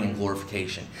 suffering and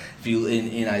glorification. If you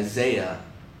in Isaiah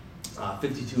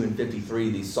 52 and 53,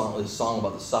 this song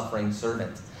about the suffering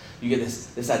servant, you get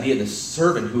this idea of the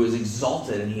servant who is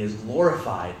exalted and he is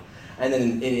glorified. And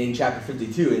then in chapter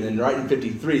 52, and then right in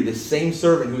 53, this same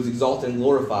servant who is exalted and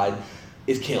glorified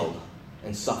is killed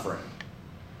and suffering.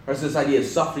 Right, so this idea of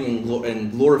suffering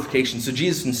and glorification. So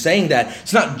Jesus, in saying that,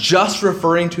 it's not just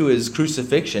referring to his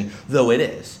crucifixion, though it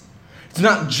is. It's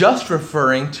not just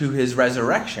referring to his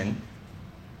resurrection,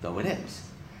 though it is.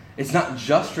 It's not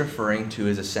just referring to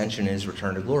his ascension and his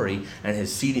return to glory and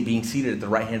his being seated at the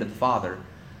right hand of the Father.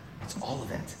 It's all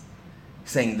of it.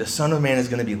 Saying the Son of Man is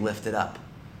going to be lifted up.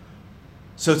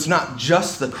 So it's not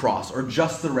just the cross or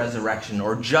just the resurrection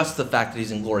or just the fact that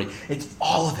he's in glory. It's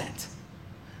all of it.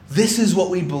 This is what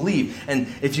we believe. And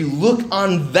if you look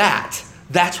on that,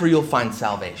 that's where you'll find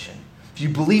salvation. If you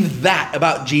believe that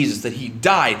about Jesus, that he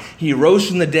died, he rose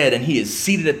from the dead, and he is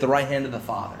seated at the right hand of the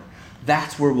Father,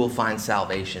 that's where we'll find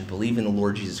salvation. Believe in the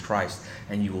Lord Jesus Christ,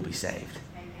 and you will be saved.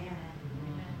 Amen.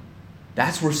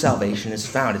 That's where salvation is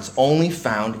found. It's only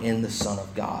found in the Son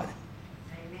of God.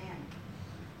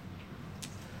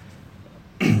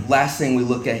 Last thing we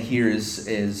look at here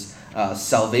is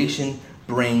salvation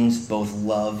brings both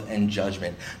love and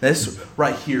judgment. Now this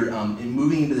right here, in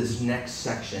moving into this next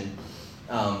section,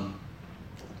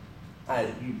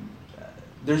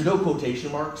 there's no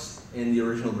quotation marks in the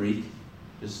original Greek.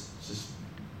 Just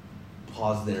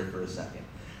pause there for a second.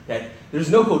 Okay?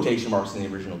 There's no quotation marks in the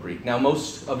original Greek. Now,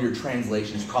 most of your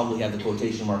translations probably have the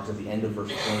quotation marks at the end of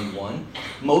verse 21.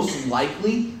 Most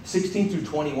likely, 16 through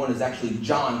 21 is actually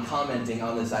John commenting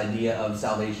on this idea of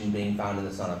salvation being found in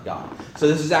the Son of God. So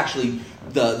this is actually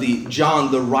the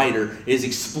John, the writer, is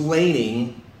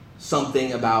explaining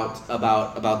something about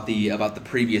the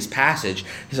previous passage.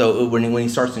 So when he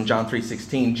starts in John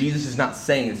 3:16, Jesus is not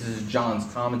saying this. This is John's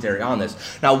commentary on this.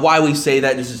 Now, why we say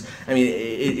that,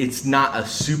 it's not a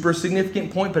super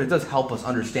significant point, but it does help us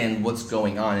understand what's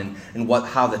going on and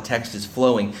how the text is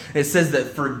flowing. It says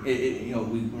that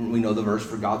we know the verse,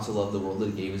 for God so loved the world that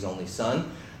he gave his only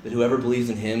Son, that whoever believes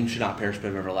in him should not perish but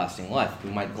have everlasting life. We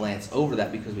might glance over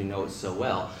that because we know it so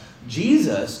well.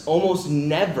 Jesus almost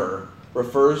never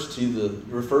refers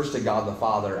to God the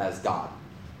Father as God.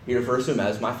 He refers to him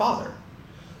as my Father.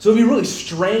 So it would be really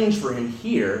strange for him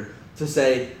here to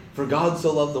say, for God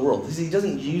so loved the world. He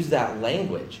doesn't use that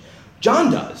language. John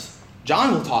does.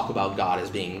 John will talk about God as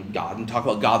being God and talk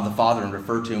about God the Father and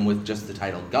refer to him with just the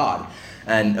title God.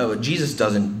 And Jesus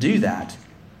doesn't do that.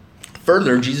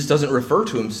 Further, Jesus doesn't refer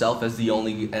to himself as the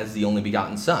only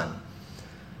begotten Son.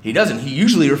 He doesn't. He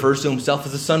usually refers to himself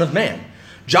as the Son of Man.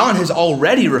 John has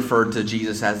already referred to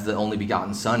Jesus as the only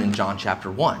begotten Son in John chapter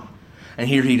 1. And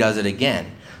here he does it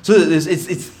again. So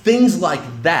it's things like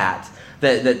that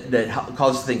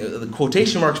cause us to think. The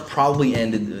quotation marks probably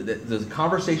ended, the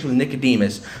conversation with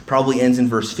Nicodemus probably ends in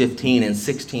verse 15, and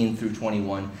 16 through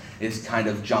 21 is kind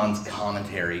of John's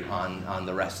commentary on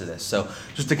the rest of this. So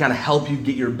just to kind of help you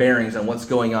get your bearings on what's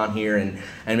going on here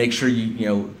and make sure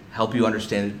you help you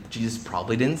understand that Jesus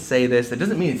probably didn't say this. That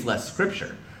doesn't mean it's less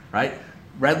scripture, right?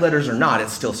 Red letters or not,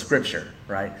 it's still scripture,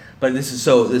 right? But this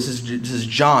is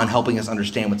John helping us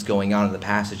understand what's going on in the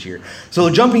passage here. So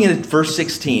jumping into verse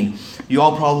 16, you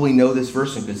all probably know this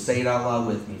verse and could say it out loud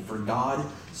with me. For God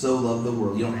so loved the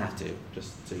world. You don't have to,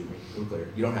 just so you're clear.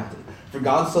 You don't have to. For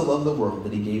God so loved the world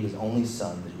that he gave his only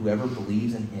Son, that whoever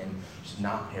believes in him should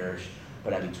not perish,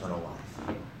 but have eternal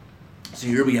life. So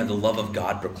here we have the love of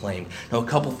God proclaimed. Now, a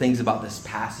couple things about this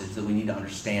passage that we need to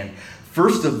understand.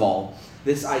 First of all,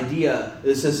 this idea,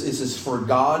 it says, for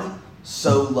God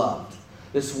so loved.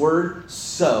 This word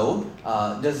 "so"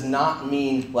 does not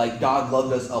mean like God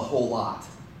loved us a whole lot.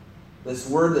 This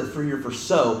word that for here for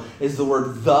 "so" is the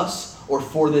word "thus" or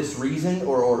 "for this reason"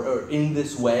 or "in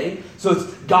this way." So it's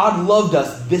God loved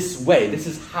us this way. This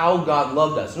is how God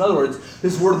loved us. In other words,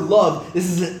 this word "love," this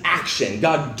is an action.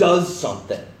 God does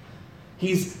something.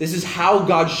 This is how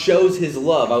God shows his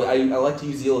love. I like to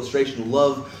use the illustration.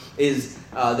 Love is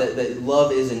that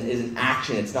love is an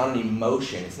action. It's not an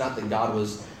emotion. It's not that God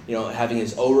was having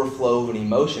this overflow of an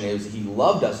emotion. It was he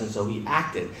loved us, and so he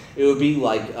acted. It would be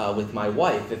like with my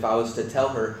wife. If I was to tell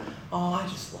her, "Oh, I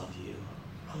just love you.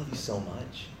 I love you so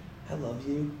much. I love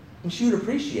you," and she would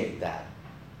appreciate that,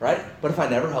 right? But if I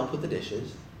never helped with the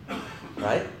dishes,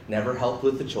 right? Never helped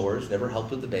with the chores, never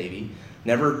helped with the baby,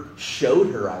 never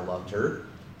showed her I loved her,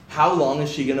 how long is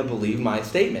she going to believe my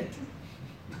statement?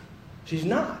 She's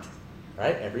not,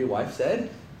 right? Every wife said,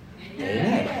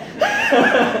 amen.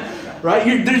 Right?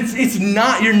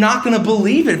 You're not going to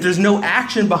believe it if there's no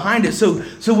action behind it. So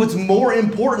what's more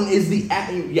important is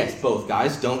yes, both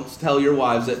guys. Don't tell your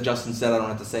wives that Justin said I don't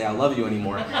have to say I love you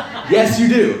anymore. Yes, you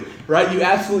do. Right? You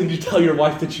absolutely need to tell your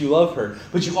wife that you love her.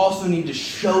 But you also need to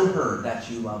show her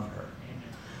that you love her.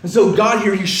 And so God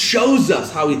here, he shows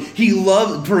us how he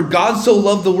loved, for God so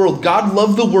loved the world. God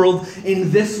loved the world in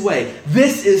this way.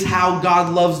 This is how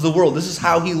God loves the world. This is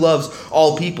how he loves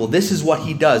all people. This is what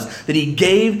he does, that he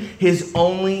gave his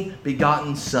only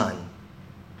begotten Son.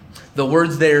 The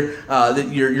words there, that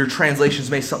your translations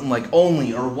may something like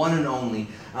only or one and only.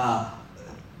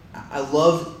 I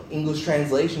love English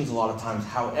translations a lot of times.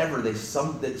 However,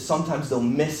 sometimes they'll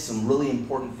miss some really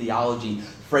important theology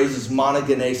phrases.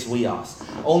 Monogenes huios,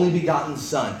 only begotten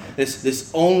Son.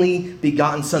 This only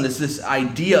begotten Son. This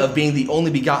idea of being the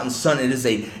only begotten Son. It is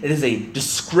a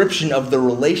description of the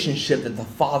relationship that the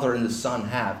Father and the Son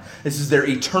have. This is their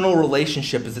eternal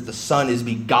relationship. Is that the Son is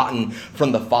begotten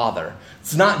from the Father.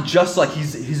 It's not just like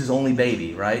he's his only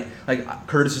baby, right? Like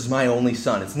Curtis is my only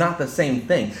son. It's not the same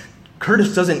thing.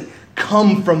 Curtis doesn't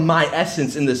come from my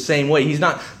essence in the same way. He's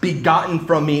not begotten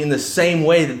from me in the same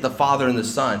way that the Father and the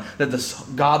Son, that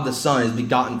God the Son is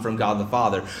begotten from God the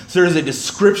Father. So there is a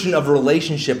description of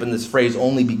relationship in this phrase,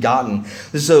 only begotten.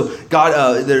 So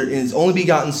God, there is only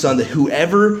begotten Son, that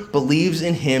whoever believes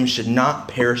in him should not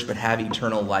perish but have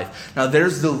eternal life. Now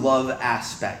there's the love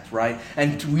aspect, right?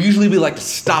 And we like to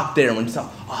stop there when we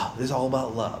stop, this is all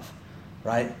about love,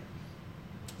 right?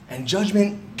 And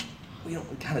judgment, we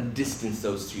kind of distance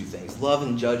those two things. Love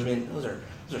and judgment, those are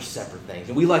separate things.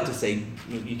 And we like to say,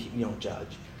 you don't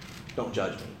judge. Don't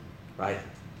judge me, right?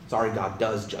 Sorry, God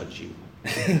does judge you,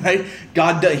 right?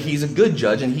 God does, he's a good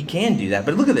judge, and he can do that.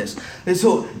 But look at this. And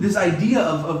so this idea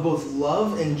of both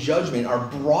love and judgment are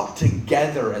brought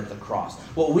together at the cross.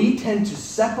 What we tend to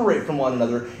separate from one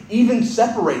another, even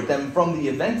separate them from the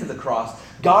event of the cross,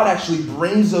 God actually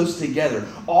brings those together.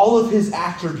 All of his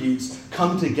attributes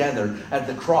come together at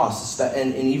the cross,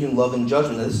 and even love and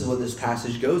judgment. Now, this is what this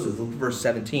passage goes with. Look at verse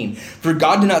 17. For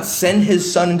God did not send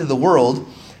his Son into the world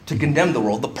to condemn the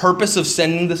world. The purpose of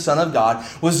sending the Son of God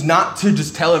was not to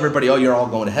just tell everybody, you're all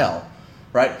going to hell.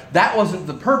 Right? That wasn't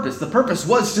the purpose. The purpose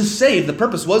was to save. The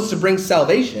purpose was to bring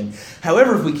salvation.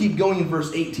 However, if we keep going in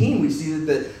verse 18, we see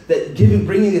that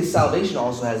bringing this salvation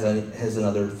also has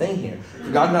another thing here.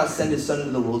 For God did not send his Son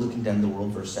into the world to condemn the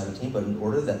world, verse 17, but in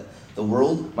order that the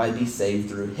world might be saved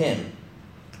through him.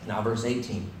 Now, verse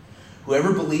 18.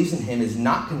 Whoever believes in him is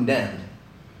not condemned,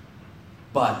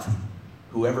 but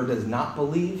whoever does not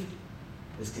believe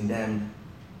is condemned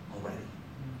already.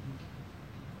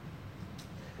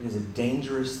 It is a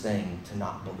dangerous thing to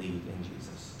not believe in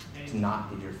Jesus, to not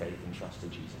give your faith and trust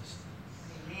in Jesus.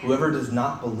 Amen. Whoever does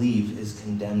not believe is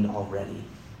condemned already,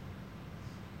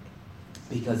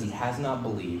 because he has not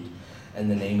believed in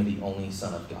the name of the only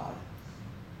Son of God.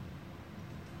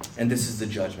 And this is the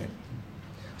judgment.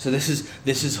 So this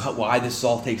is why this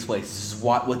all takes place. This is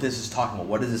what this is talking about.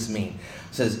 What does this mean?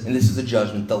 It says, and this is the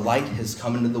judgment. The light has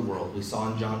come into the world. We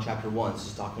saw in John chapter 1. This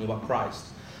is talking about Christ.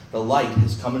 The light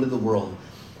has come into the world.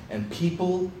 And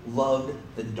people loved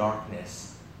the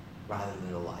darkness rather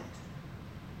than the light.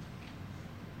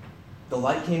 The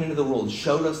light came into the world,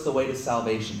 showed us the way to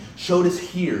salvation, showed us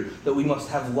here that we must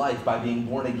have life by being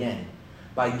born again,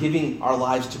 by giving our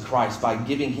lives to Christ, by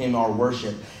giving him our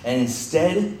worship. And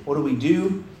instead, what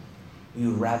do? We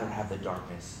would rather have the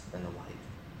darkness than the light.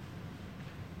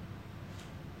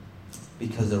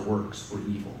 because their works were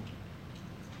evil.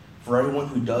 For everyone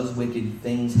who does wicked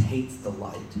things hates the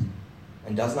light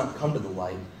and does not come to the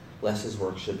light, lest his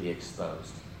works should be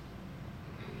exposed.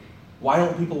 Why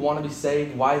don't people want to be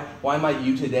saved? Why might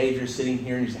you today, if you're sitting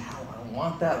here and you say, I don't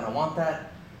want that, and I want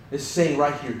that? It's saying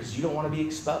right here, because you don't want to be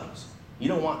exposed. You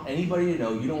don't want anybody to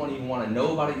know. You don't even want to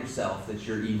know about it yourself that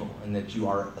you're evil and that you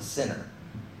are a sinner.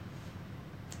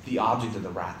 The object of the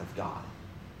wrath of God.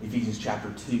 Ephesians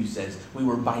chapter 2 says, we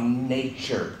were by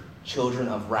nature children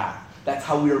of wrath. That's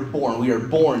how we are born. We are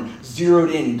born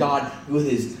zeroed in God with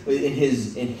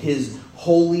his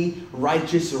holy,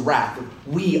 righteous wrath.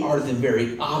 We are the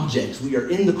very objects. We are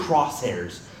in the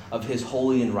crosshairs of his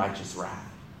holy and righteous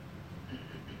wrath.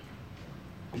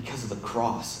 Because of the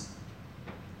cross,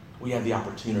 we have the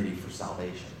opportunity for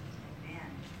salvation. Amen.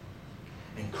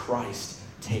 And Christ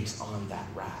takes on that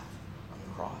wrath on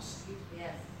the cross.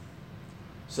 Yes.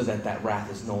 So that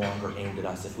wrath is no longer aimed at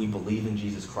us. If we believe in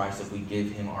Jesus Christ, if we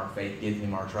give him our faith, give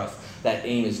him our trust, that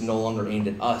aim is no longer aimed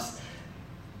at us.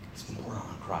 It's more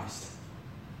on Christ.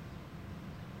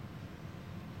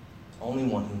 The only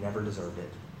one who never deserved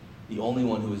it, the only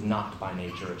one who is not by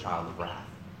nature a child of wrath,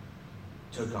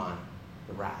 took on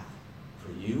the wrath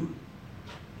for you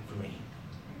and for me.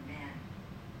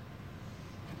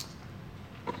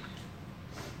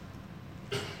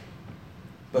 Amen.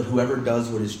 But whoever does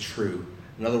what is true,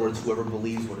 in other words, whoever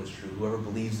believes what is true, whoever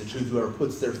believes the truth, whoever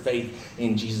puts their faith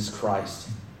in Jesus Christ,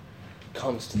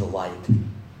 comes to the light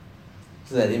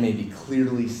so that it may be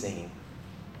clearly seen.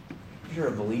 If you're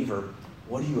a believer,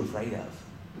 what are you afraid of?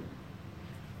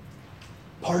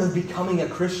 Part of becoming a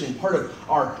Christian, part of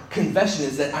our confession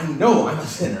is that I know I'm a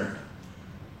sinner.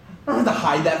 I don't have to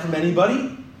hide that from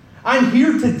anybody. I'm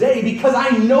here today because I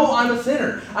know I'm a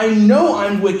sinner. I know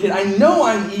I'm wicked. I know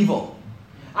I'm evil.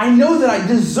 I know that I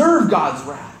deserve God's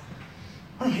wrath.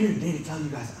 I'm here today to tell you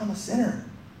guys I'm a sinner.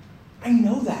 I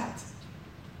know that.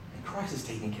 And Christ is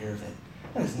taking care of it.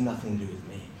 That has nothing to do with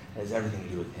me. It has everything to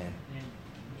do with him.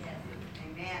 Yes.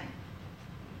 Amen.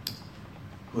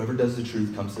 Whoever does the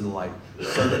truth comes to the light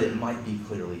so that it might be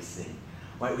clearly seen.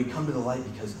 Right? We come to the light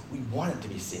because we want it to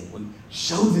be seen. We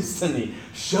show this to me.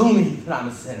 Show me that I'm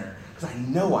a sinner because I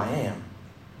know I am.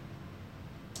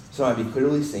 So it might be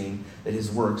clearly seen that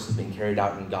his works have been carried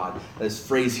out in God. This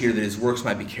phrase here, that his works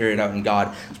might be carried out in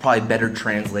God, is probably better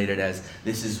translated as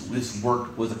this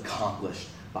work was accomplished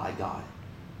by God.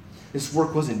 This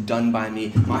work wasn't done by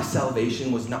me. My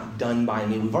salvation was not done by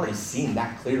me. We've already seen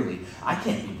that clearly. I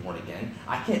can't be born again.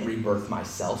 I can't rebirth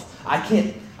myself. I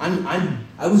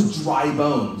was dry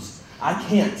bones. I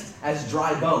can't, as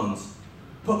dry bones,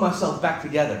 put myself back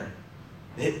together.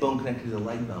 The hip bone connected to the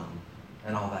leg bone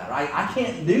and all that. I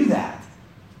can't do that.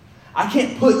 I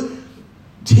can't put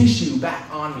tissue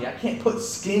back on me. I can't put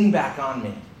skin back on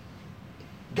me.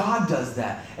 God does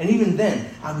that. And even then,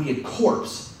 I'll be a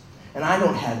corpse. And I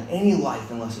don't have any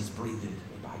life unless it's breathed into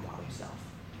me by God himself.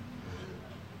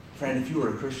 Friend, if you are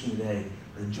a Christian today,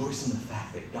 rejoice in the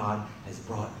fact that God has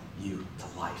brought you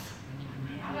to life.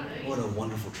 What a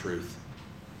wonderful truth.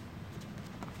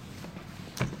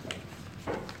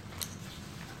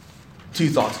 Two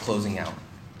thoughts closing out.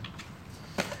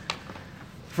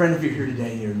 Friend, if you're here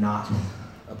today and you're not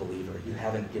a believer, you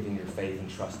haven't given your faith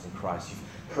and trust in Christ,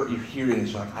 you're hearing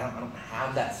this, you're like, I don't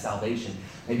have that salvation.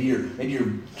 Maybe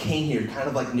you came here kind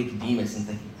of like Nicodemus and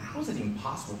thinking, how is it even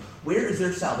possible? Where is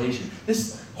there salvation?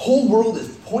 This whole world is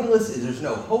pointless. There's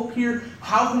no hope here.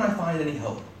 How can I find any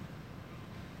hope?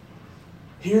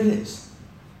 Here it is.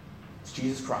 It's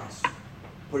Jesus Christ.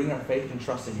 Putting our faith and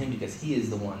trust in him because he is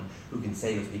the one who can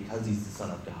save us because he's the Son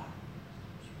of God.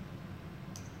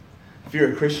 If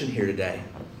you're a Christian here today,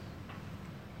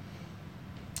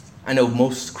 I know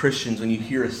most Christians, when you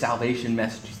hear a salvation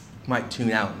message, you might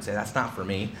tune out and say, that's not for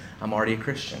me. I'm already a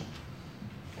Christian.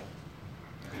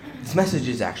 This message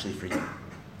is actually for you.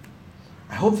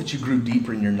 I hope that you grew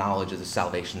deeper in your knowledge of the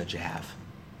salvation that you have.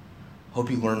 I hope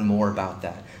you learn more about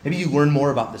that. Maybe you learn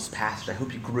more about this passage. I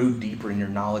hope you grew deeper in your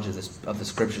knowledge of the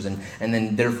scriptures and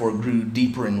then therefore grew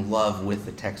deeper in love with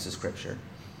the text of scripture.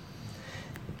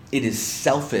 It is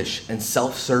selfish and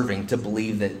self-serving to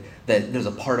believe that there's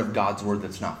a part of God's word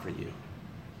that's not for you.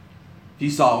 If you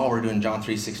saw, we're doing John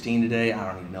 3:16 today,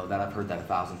 I don't even know that. I've heard that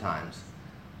 1,000 times.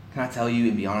 Can I tell you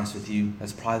and be honest with you,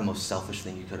 that's probably the most selfish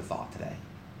thing you could have thought today.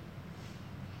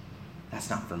 That's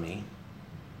not for me.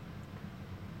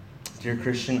 Dear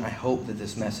Christian, I hope that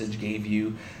this message gave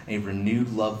you a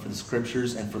renewed love for the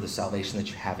scriptures and for the salvation that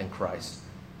you have in Christ.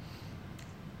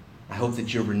 I hope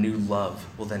that your renewed love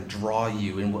will then draw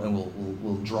you and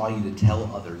will draw you to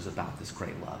tell others about this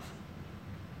great love.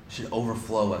 It should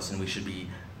overflow us, and we should be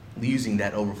using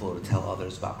that overflow to tell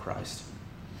others about Christ.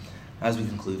 As we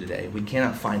conclude today, we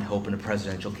cannot find hope in a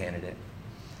presidential candidate.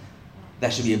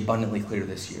 That should be abundantly clear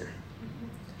this year.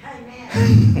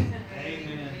 Amen.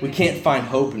 We can't find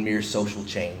hope in mere social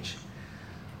change.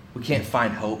 We can't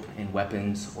find hope in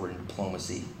weapons or in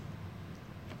diplomacy.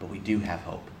 But we do have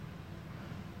hope.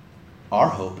 Our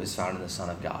hope is found in the Son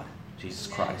of God, Jesus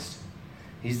Christ.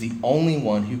 He's the only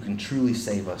one who can truly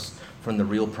save us from the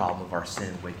real problem of our sin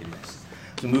and wickedness.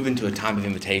 As we move into a time of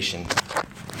invitation,